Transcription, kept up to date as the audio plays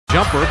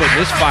Jumper, but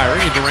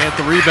misfiring, and Durant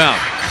the rebound.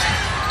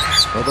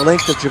 Well, the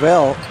length of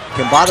JaVale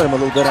can bother him a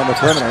little bit on the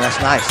perimeter. That's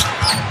nice.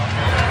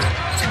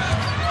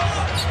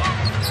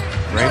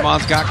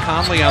 Draymond's got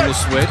Conley on the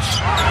switch.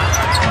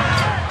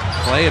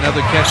 Clay,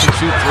 another catch and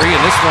shoot three,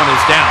 and this one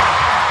is down.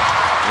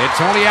 And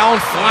Tony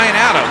Allen flying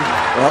at him.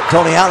 Well,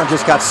 Tony Allen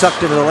just got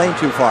sucked into the lane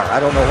too far. I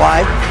don't know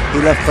why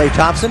he left Klay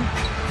Thompson,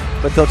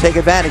 but they'll take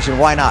advantage, and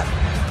why not?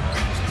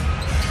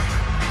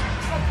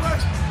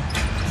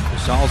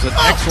 Gasol's an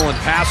excellent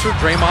passer.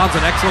 Draymond's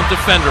an excellent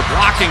defender,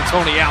 blocking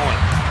Tony Allen.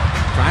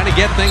 Trying to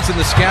get things in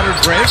the scattered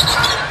break.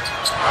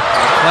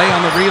 Clay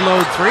on the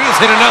reload three has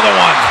hit another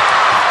one.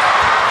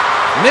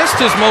 Missed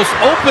his most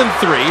open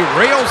three,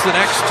 rails the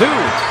next two.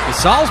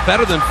 Gasol's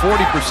better than 40%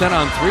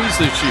 on threes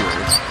this year,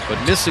 but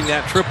missing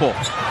that triple.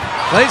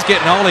 Clay's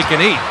getting all he can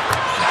eat,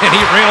 and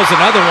he rails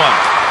another one.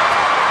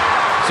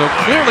 So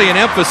clearly an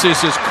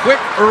emphasis is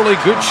quick, early,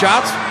 good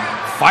shots.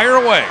 Fire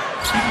away.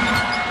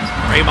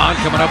 Draymond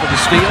coming up with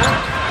a steal.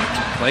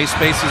 Clay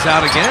spaces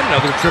out again.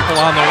 Another triple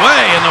on the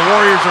way, and the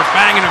Warriors are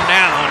banging him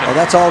down. Well,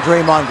 that's all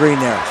Draymond Green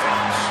there.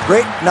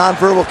 Great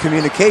nonverbal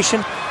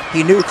communication.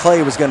 He knew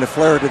Clay was going to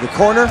flare to the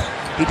corner.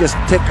 He just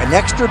took an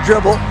extra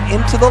dribble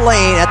into the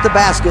lane at the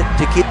basket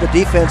to keep the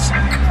defense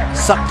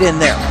sucked in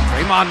there.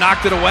 Draymond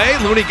knocked it away.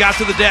 Looney got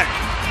to the deck.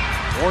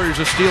 Warriors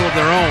a steal of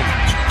their own,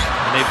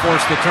 and they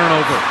force the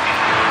turnover.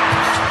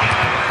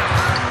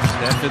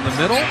 Steph in the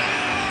middle.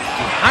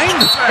 Behind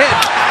the head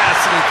pass,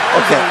 and he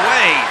throws it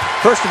away.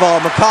 First of all,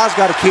 McCaw's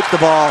got to keep the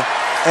ball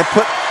and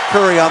put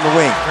Curry on the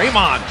wing.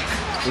 Draymond,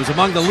 who's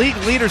among the league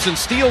leaders in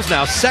steals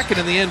now, second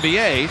in the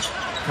NBA,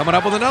 coming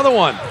up with another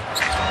one.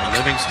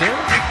 Livingston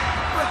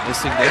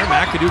missing there.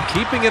 McAdoo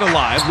keeping it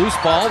alive. Loose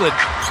ball that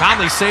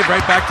Conley saved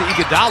right back to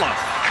Iguodala.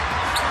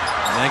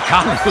 And then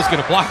Conley was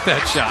going to block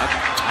that shot.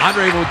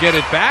 Andre will get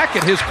it back,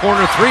 and his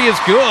corner three is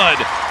good.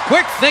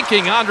 Quick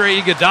thinking, Andre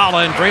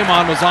Iguodala, and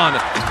Draymond was on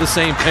the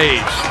same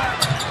page.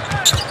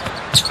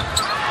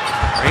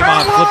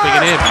 Draymond flipping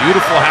it in.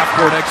 Beautiful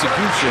half-court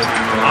execution.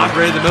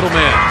 Andre, the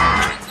middleman.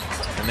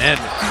 And then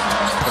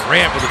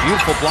Durant with a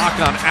beautiful block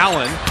on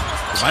Allen.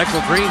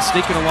 Michael Green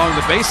sneaking along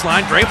the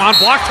baseline. Draymond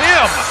blocked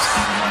him.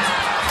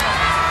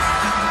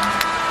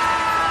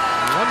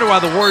 I wonder why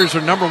the Warriors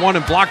are #1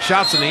 in block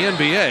shots in the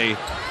NBA.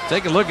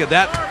 Take a look at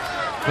that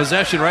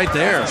possession right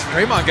there.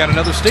 Draymond got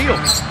another steal.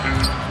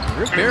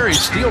 Rick Barry's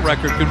steal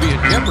record could be in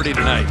jeopardy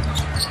tonight.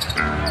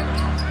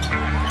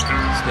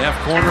 Steph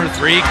corner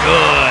three,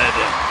 good.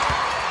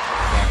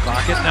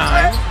 Clock at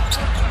 9.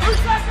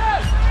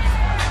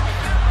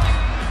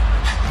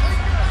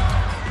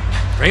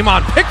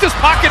 Draymond picked his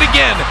pocket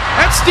again.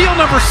 That's steal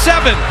number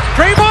 7.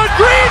 Draymond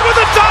Green with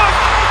a dunk.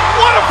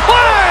 What a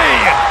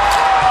play!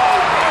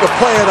 The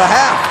play of the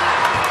half.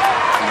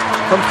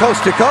 From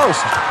coast to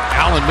coast.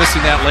 Allen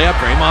missing that layup.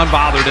 Draymond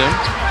bothered him.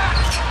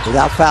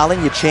 Without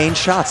fouling, you change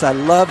shots. I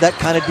love that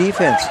kind of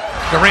defense.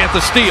 Durant the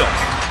steal.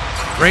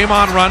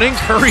 Draymond running.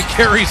 Curry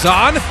carries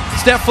on.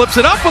 Steph flips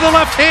it up with a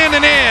left hand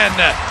and in.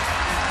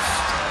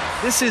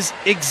 This is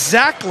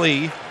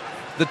exactly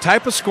the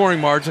type of scoring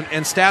margin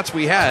and stats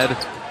we had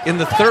in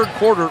the third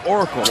quarter at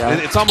Oracle. Yeah.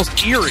 It's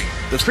almost eerie.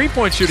 The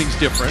three-point shooting's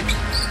different,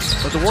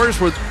 but the Warriors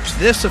were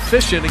this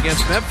efficient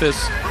against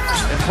Memphis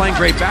and playing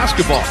great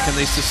basketball. Can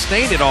they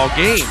sustain it all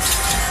game?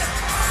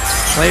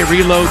 Clay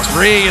reload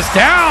three is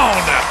down.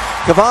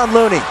 Kevon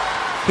Looney,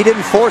 he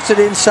didn't force it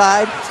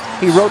inside.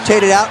 He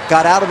rotated out,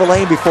 got out of the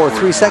lane before a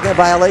 3-second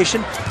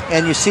violation,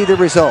 and you see the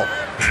result.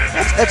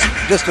 That's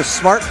just a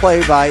smart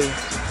play by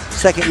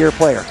second-year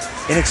player,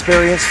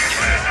 inexperienced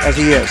as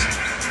he is.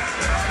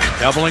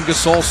 Doubling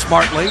Gasol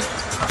smartly.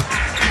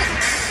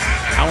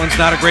 Allen's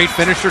not a great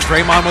finisher.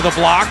 Draymond with a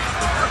block.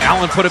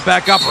 Allen put it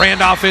back up.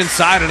 Randolph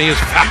inside, and he is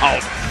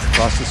fouled.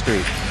 Across the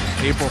street.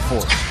 April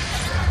 4th.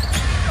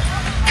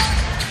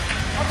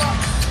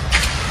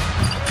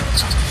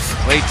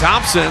 Klay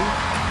Thompson,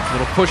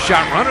 little push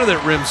shot runner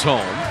that rims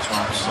home.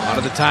 Out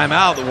of the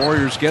timeout, the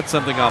Warriors get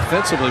something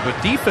offensively,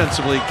 but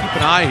defensively, keep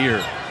an eye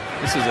here.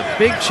 This is a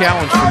big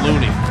challenge for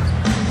Looney.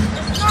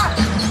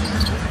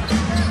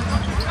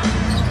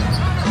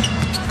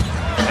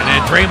 And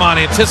then Draymond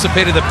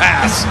anticipated the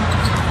pass.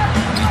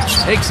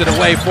 Takes it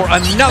away for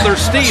another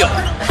steal.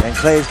 And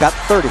Clay's got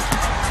 30.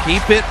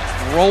 Keep it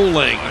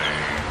rolling.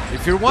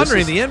 If you're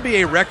wondering, the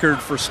NBA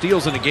record for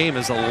steals in a game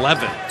is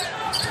 11.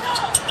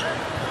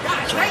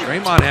 So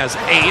Draymond has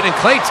 8, and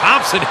Klay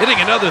Thompson hitting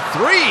another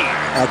 3.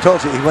 I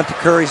told you, he went to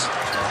Curry's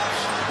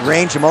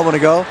range a moment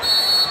ago.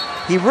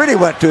 He really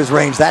went to his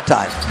range that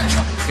time.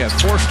 Got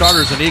 4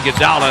 starters in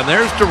Iguodala, and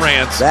there's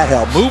Durant. That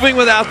helps. Moving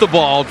without the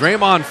ball.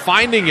 Draymond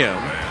finding him.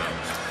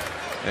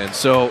 And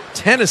so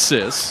 10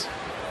 assists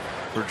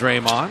for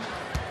Draymond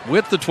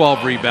with the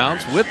 12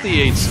 rebounds, with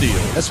the 8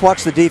 steals. Let's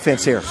watch the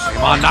defense here.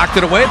 Draymond knocked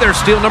it away. There's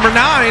steal number 9.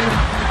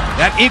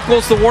 That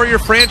equals the Warrior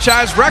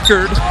franchise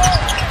record.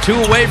 2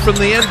 away from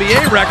the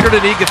NBA record,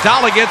 and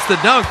Iguodala gets the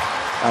dunk.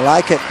 I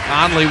like it.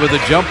 Conley with a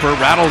jumper,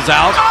 rattles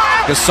out.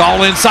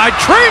 Gasol inside.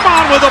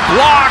 Draymond with a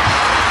block.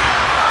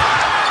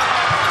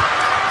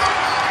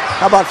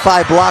 How about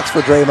 5 blocks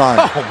for Draymond?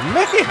 Oh,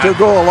 man. To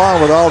go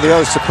along with all the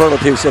other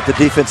superlatives at the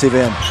defensive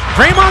end.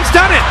 Draymond's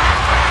done it.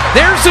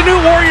 There's the new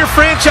Warrior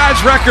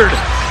franchise record.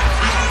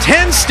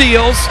 10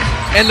 steals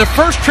and the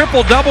first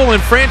triple-double in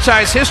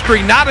franchise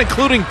history, not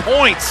including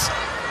points.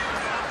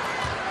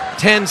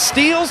 10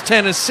 steals,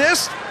 10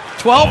 assists,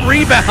 12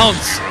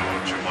 rebounds.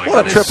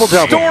 What a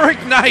triple-double.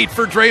 Historic night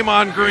for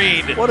Draymond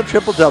Green. What a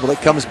triple-double.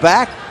 It comes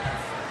back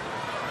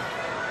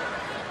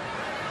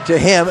to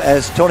him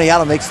as Tony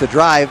Allen makes the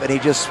drive, and he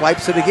just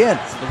swipes it again.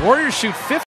 The Warriors shoot 50.